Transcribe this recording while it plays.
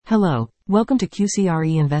Hello. Welcome to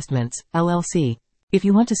QCRE Investments, LLC. If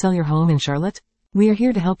you want to sell your home in Charlotte, we are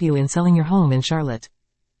here to help you in selling your home in Charlotte.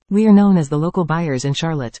 We are known as the local buyers in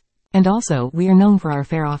Charlotte. And also, we are known for our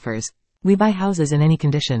fair offers. We buy houses in any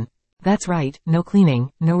condition. That's right, no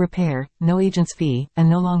cleaning, no repair, no agent's fee, and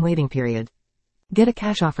no long waiting period. Get a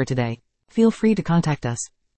cash offer today. Feel free to contact us.